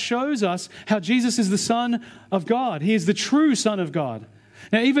Matthew, God shows us how Jesus is the Son of God. He is the true Son of God.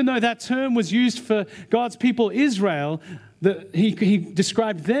 Now, even though that term was used for God's people Israel, he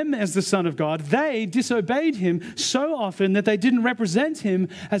described them as the Son of God. They disobeyed him so often that they didn't represent him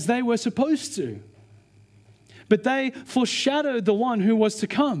as they were supposed to. But they foreshadowed the one who was to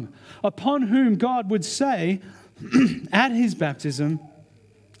come, upon whom God would say at his baptism,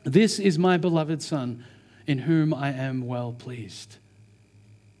 "This is my beloved Son, in whom I am well pleased."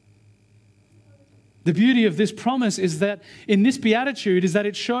 The beauty of this promise is that in this beatitude is that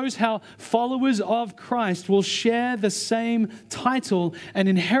it shows how followers of Christ will share the same title and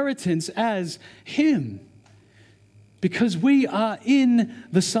inheritance as him. Because we are in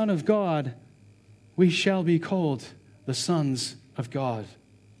the Son of God, we shall be called the sons of God.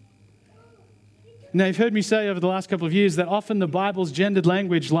 Now, you've heard me say over the last couple of years that often the Bible's gendered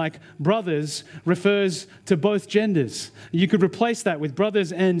language, like brothers, refers to both genders. You could replace that with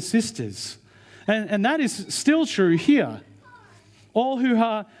brothers and sisters. And that is still true here. All who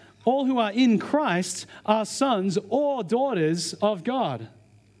are in Christ are sons or daughters of God.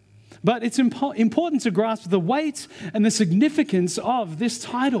 But it's important to grasp the weight and the significance of this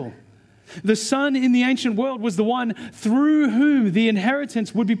title. The son in the ancient world was the one through whom the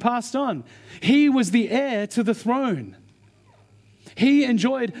inheritance would be passed on. He was the heir to the throne. He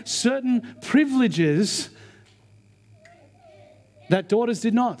enjoyed certain privileges that daughters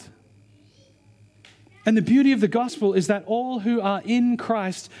did not. And the beauty of the gospel is that all who are in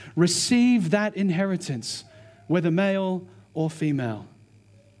Christ receive that inheritance, whether male or female.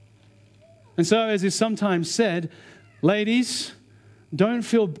 And so, as is sometimes said, ladies, don't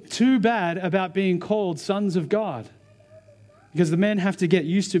feel too bad about being called sons of God, because the men have to get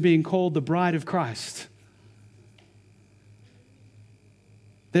used to being called the bride of Christ.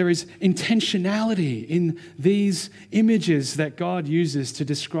 There is intentionality in these images that God uses to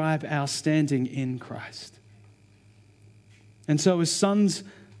describe our standing in Christ. And so, as sons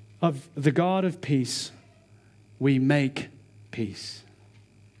of the God of peace, we make peace.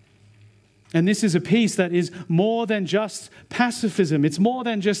 And this is a peace that is more than just pacifism. It's more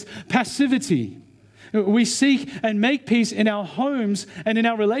than just passivity. We seek and make peace in our homes and in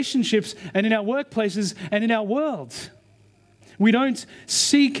our relationships and in our workplaces and in our world. We don't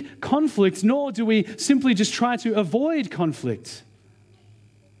seek conflict, nor do we simply just try to avoid conflict.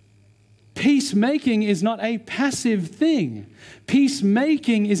 Peacemaking is not a passive thing.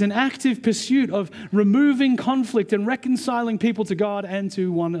 Peacemaking is an active pursuit of removing conflict and reconciling people to God and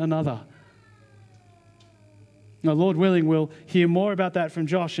to one another. Now, Lord willing, we'll hear more about that from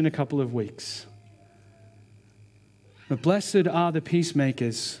Josh in a couple of weeks. But blessed are the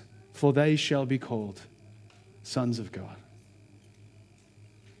peacemakers, for they shall be called sons of God.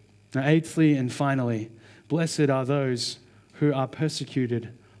 Now, eighthly and finally, blessed are those who are persecuted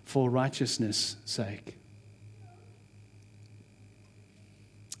for righteousness' sake.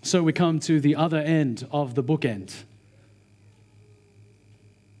 So we come to the other end of the bookend.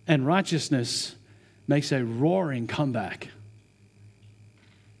 And righteousness makes a roaring comeback.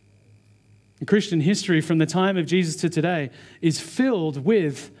 Christian history from the time of Jesus to today is filled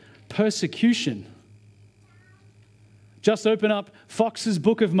with persecution. Just open up Fox's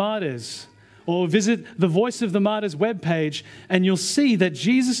Book of Martyrs or visit the Voice of the Martyrs webpage, and you'll see that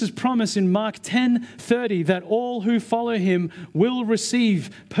Jesus' promise in Mark 10:30 that all who follow him will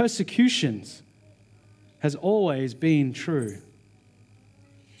receive persecutions has always been true.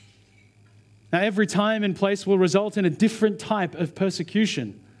 Now, every time and place will result in a different type of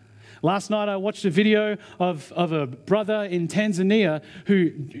persecution. Last night I watched a video of a brother in Tanzania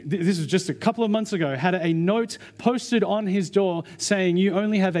who, this was just a couple of months ago, had a note posted on his door saying, "You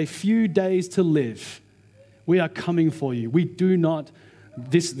only have a few days to live. We are coming for you. We do not,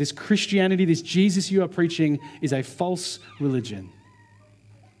 this Christianity, this Jesus you are preaching is a false religion."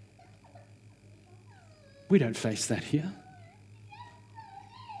 We don't face that here.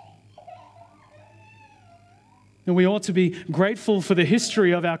 And we ought to be grateful for the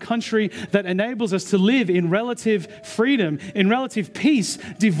history of our country that enables us to live in relative freedom, in relative peace,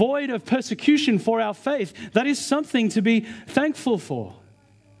 devoid of persecution for our faith. That is something to be thankful for.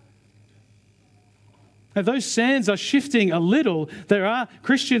 Now, those sands are shifting a little. There are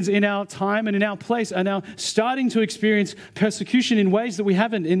Christians in our time and in our place are now starting to experience persecution in ways that we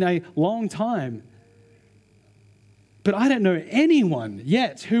haven't in a long time. But I don't know anyone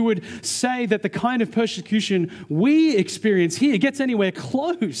yet who would say that the kind of persecution we experience here gets anywhere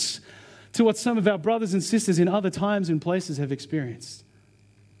close to what some of our brothers and sisters in other times and places have experienced.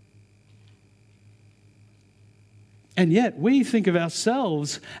 And yet we think of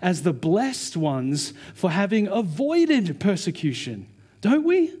ourselves as the blessed ones for having avoided persecution, don't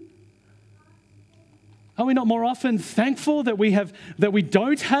we? Are we not more often thankful that we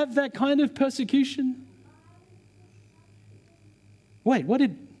don't have that kind of persecution? Wait, what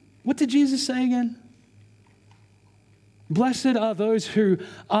did Jesus say again? Blessed are those who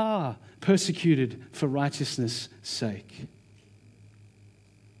are persecuted for righteousness' sake.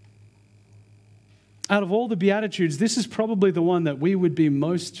 Out of all the Beatitudes, this is probably the one that we would be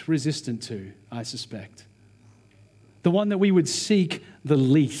most resistant to, I suspect. The one that we would seek the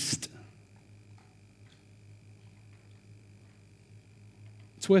least.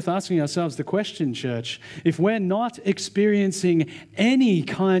 It's worth asking ourselves the question, church, if we're not experiencing any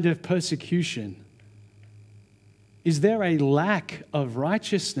kind of persecution, is there a lack of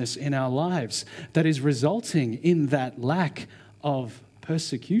righteousness in our lives that is resulting in that lack of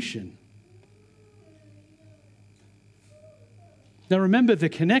persecution? Now remember the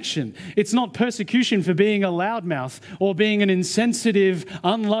connection. It's not persecution for being a loudmouth or being an insensitive,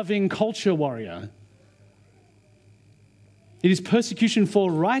 unloving culture warrior. It is persecution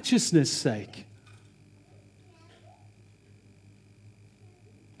for righteousness' sake.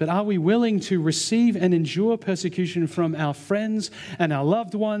 But are we willing to receive and endure persecution from our friends and our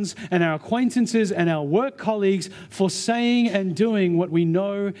loved ones and our acquaintances and our work colleagues for saying and doing what we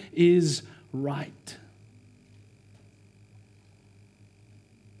know is right?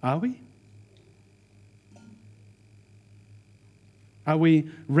 Are we? Are we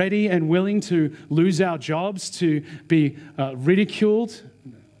ready and willing to lose our jobs, to be ridiculed,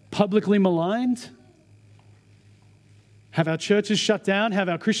 publicly maligned? Have our churches shut down? Have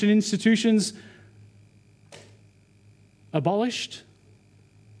our Christian institutions abolished?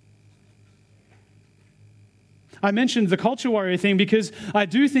 I mentioned the culture warrior thing because I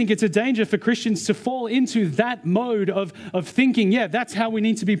do think it's a danger for Christians to fall into that mode of thinking, yeah, that's how we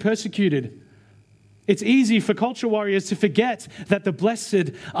need to be persecuted. It's easy for culture warriors to forget that the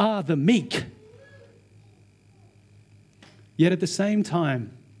blessed are the meek. Yet at the same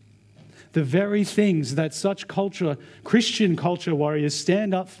time, the very things that such Christian culture warriors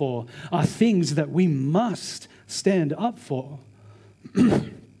stand up for are things that we must stand up for.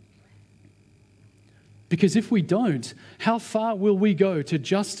 Because if we don't, how far will we go to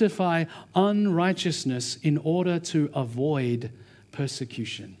justify unrighteousness in order to avoid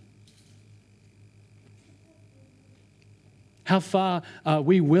persecution? How far are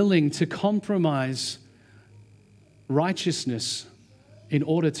we willing to compromise righteousness in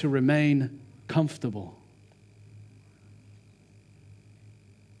order to remain comfortable?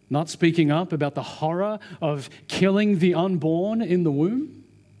 Not speaking up about the horror of killing the unborn in the womb?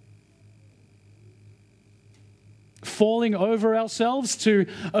 Falling over ourselves to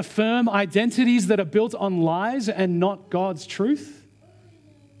affirm identities that are built on lies and not God's truth?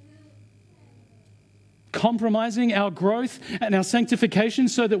 Compromising our growth and our sanctification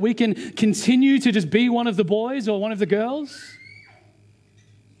so that we can continue to just be one of the boys or one of the girls?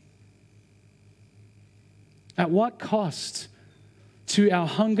 At what cost to our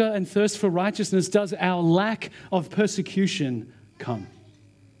hunger and thirst for righteousness does our lack of persecution come?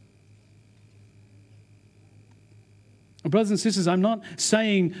 Brothers and sisters, I'm not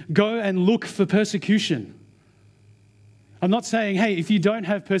saying go and look for persecution. I'm not saying, hey, if you don't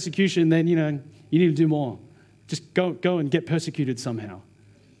have persecution, then, you need to do more. Just go and get persecuted somehow.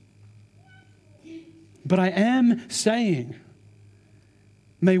 But I am saying,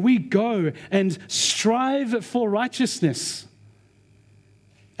 may we go and strive for righteousness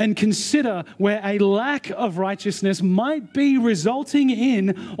and consider where a lack of righteousness might be resulting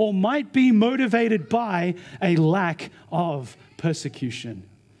in or might be motivated by a lack of persecution.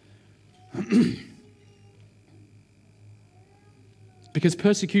 Because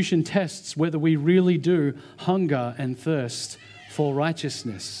persecution tests whether we really do hunger and thirst for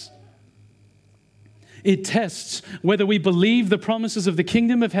righteousness. It tests whether we believe the promises of the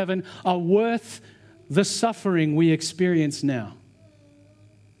kingdom of heaven are worth the suffering we experience now.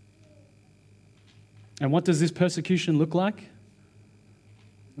 And what does this persecution look like?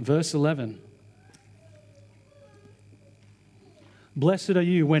 Verse 11. Blessed are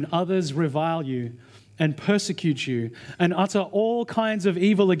you when others revile you and persecute you and utter all kinds of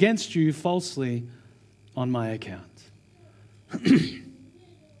evil against you falsely on my account.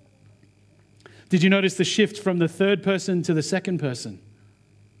 Did you notice the shift from the third person to the second person?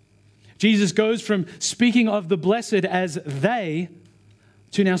 Jesus goes from speaking of the blessed as they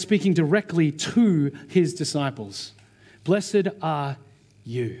to now speaking directly to his disciples. Blessed are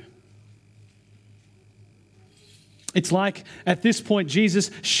you. It's like at this point,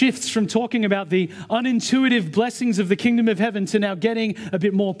 Jesus shifts from talking about the unintuitive blessings of the kingdom of heaven to now getting a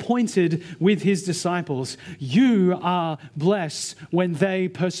bit more pointed with his disciples. You are blessed when they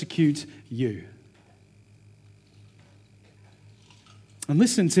persecute you. And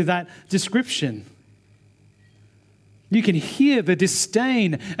listen to that description. You can hear the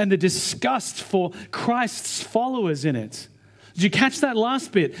disdain and the disgust for Christ's followers in it. Did you catch that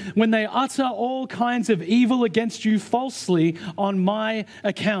last bit? When they utter all kinds of evil against you falsely on my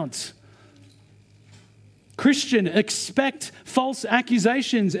account. Christian, expect false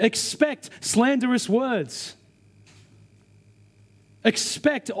accusations. Expect slanderous words.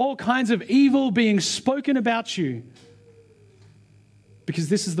 Expect all kinds of evil being spoken about you. Because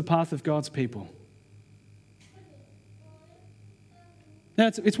this is the path of God's people. Now,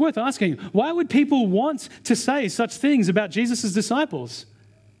 it's worth asking, why would people want to say such things about Jesus' disciples?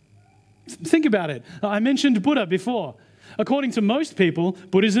 Think about it. I mentioned Buddha before. According to most people,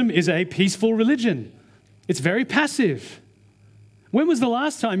 Buddhism is a peaceful religion. It's very passive. When was the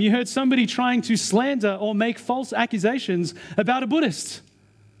last time you heard somebody trying to slander or make false accusations about a Buddhist?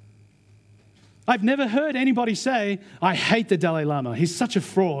 I've never heard anybody say, I hate the Dalai Lama. He's such a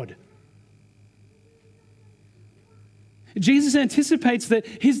fraud. Jesus anticipates that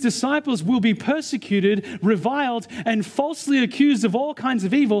his disciples will be persecuted, reviled, and falsely accused of all kinds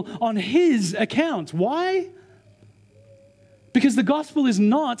of evil on his account. Why? Because the gospel is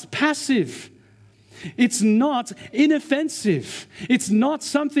not passive. It's not inoffensive. It's not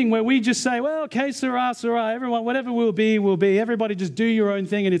something where we just say, well, okay, Sarah, everyone, whatever will be, will be. Everybody just do your own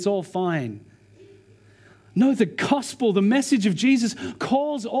thing and it's all fine. No, the gospel, the message of Jesus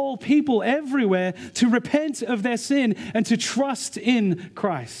calls all people everywhere to repent of their sin and to trust in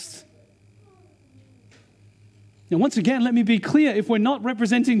Christ. Now, once again, let me be clear. If we're not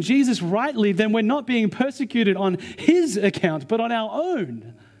representing Jesus rightly, then we're not being persecuted on his account, but on our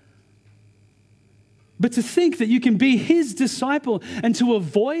own. But to think that you can be his disciple and to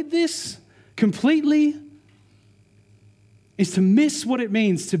avoid this completely is to miss what it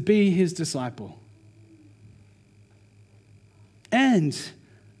means to be his disciple. And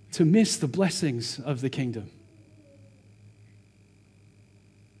to miss the blessings of the kingdom.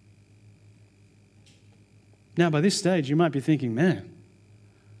 Now, by this stage, you might be thinking, man,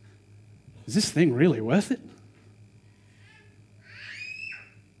 is this thing really worth it?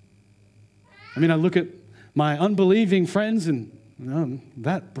 I mean, I look at my unbelieving friends and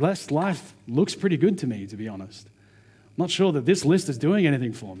that blessed life looks pretty good to me, to be honest. I'm not sure that this list is doing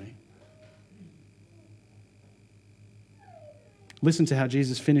anything for me. Listen to how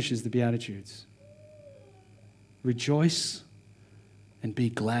Jesus finishes the Beatitudes. Rejoice and be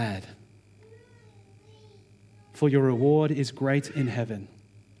glad, for your reward is great in heaven.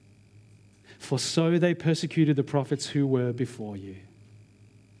 For so they persecuted the prophets who were before you.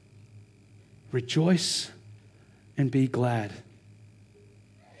 Rejoice and be glad.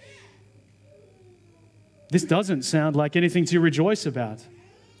 This doesn't sound like anything to rejoice about.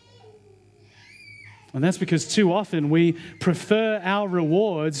 And that's because too often we prefer our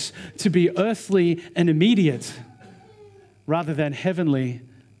rewards to be earthly and immediate rather than heavenly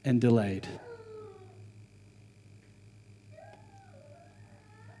and delayed.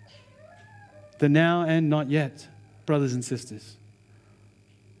 The now and not yet, brothers and sisters.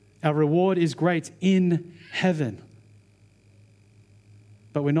 Our reward is great in heaven,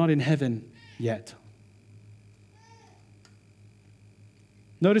 but we're not in heaven yet.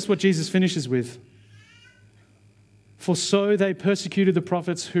 Notice what Jesus finishes with. For so they persecuted the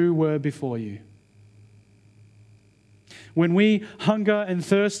prophets who were before you. When we hunger and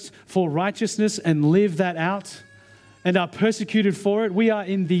thirst for righteousness and live that out and are persecuted for it, we are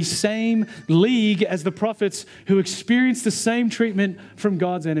in the same league as the prophets who experienced the same treatment from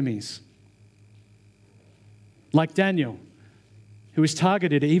God's enemies. Like Daniel, who was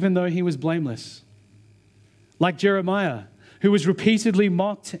targeted even though he was blameless. Like Jeremiah, who was repeatedly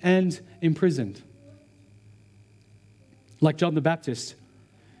mocked and imprisoned. Like John the Baptist,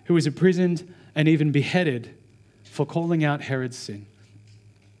 who was imprisoned and even beheaded for calling out Herod's sin.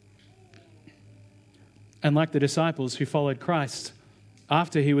 And like the disciples who followed Christ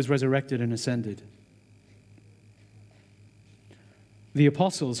after he was resurrected and ascended. The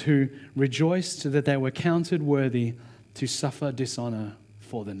apostles who rejoiced that they were counted worthy to suffer dishonor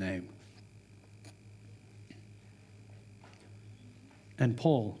for the name. And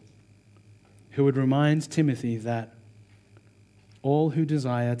Paul, who would remind Timothy that all who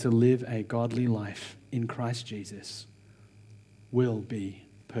desire to live a godly life in Christ Jesus will be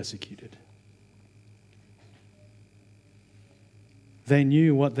persecuted. They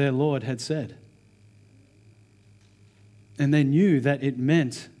knew what their Lord had said. And they knew that it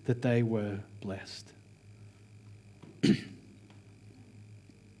meant that they were blessed.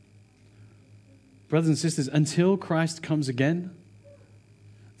 Brothers and sisters, until Christ comes again,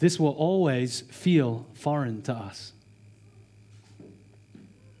 this will always feel foreign to us.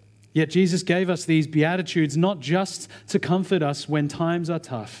 Yet Jesus gave us these Beatitudes not just to comfort us when times are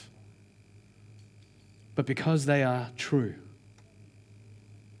tough, but because they are true.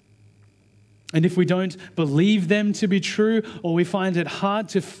 And if we don't believe them to be true, or we find it hard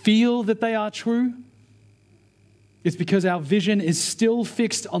to feel that they are true, it's because our vision is still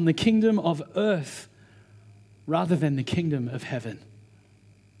fixed on the kingdom of earth rather than the kingdom of heaven.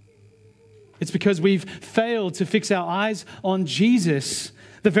 It's because we've failed to fix our eyes on Jesus,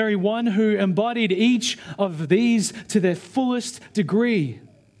 the very one who embodied each of these to their fullest degree,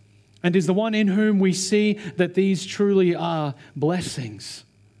 and is the one in whom we see that these truly are blessings.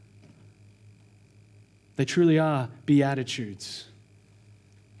 They truly are beatitudes.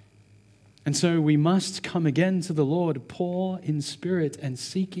 And so we must come again to the Lord, poor in spirit and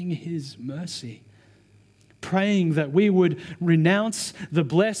seeking his mercy, praying that we would renounce the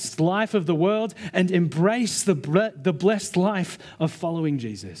blessed life of the world and embrace the blessed life of following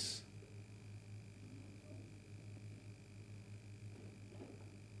Jesus.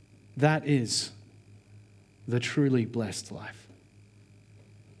 That is the truly blessed life.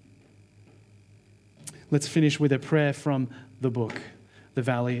 Let's finish with a prayer from the book, The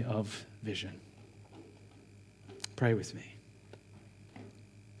Valley of Vision. Pray with me.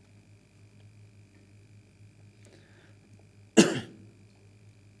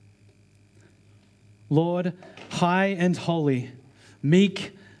 Lord, high and holy,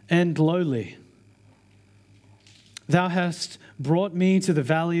 meek and lowly, Thou hast brought me to the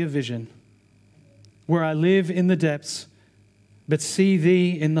valley of vision, where I live in the depths, but see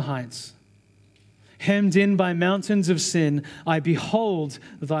Thee in the heights. Hemmed in by mountains of sin, I behold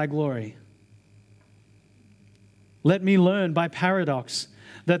Thy glory. Let me learn by paradox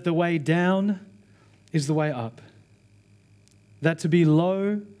that the way down is the way up, that to be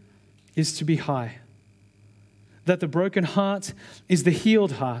low is to be high, that the broken heart is the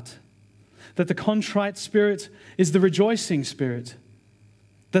healed heart, that the contrite spirit is the rejoicing spirit,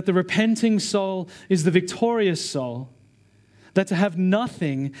 that the repenting soul is the victorious soul, that to have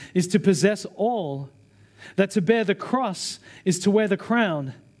nothing is to possess all, that to bear the cross is to wear the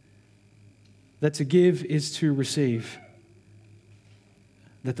crown, that to give is to receive,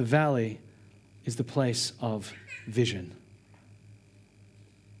 that the valley is the place of vision.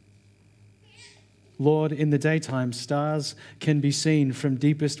 Lord, in the daytime, stars can be seen from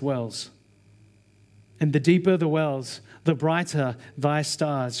deepest wells. And the deeper the wells, the brighter Thy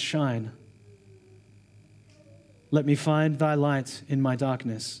stars shine. Let me find Thy light in my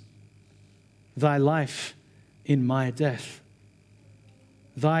darkness, Thy life in my death,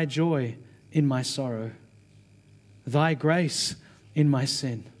 Thy joy in my sorrow, Thy grace in my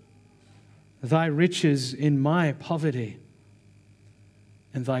sin, Thy riches in my poverty,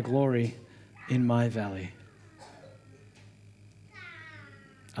 and Thy glory in my valley.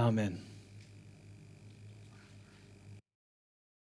 Amen.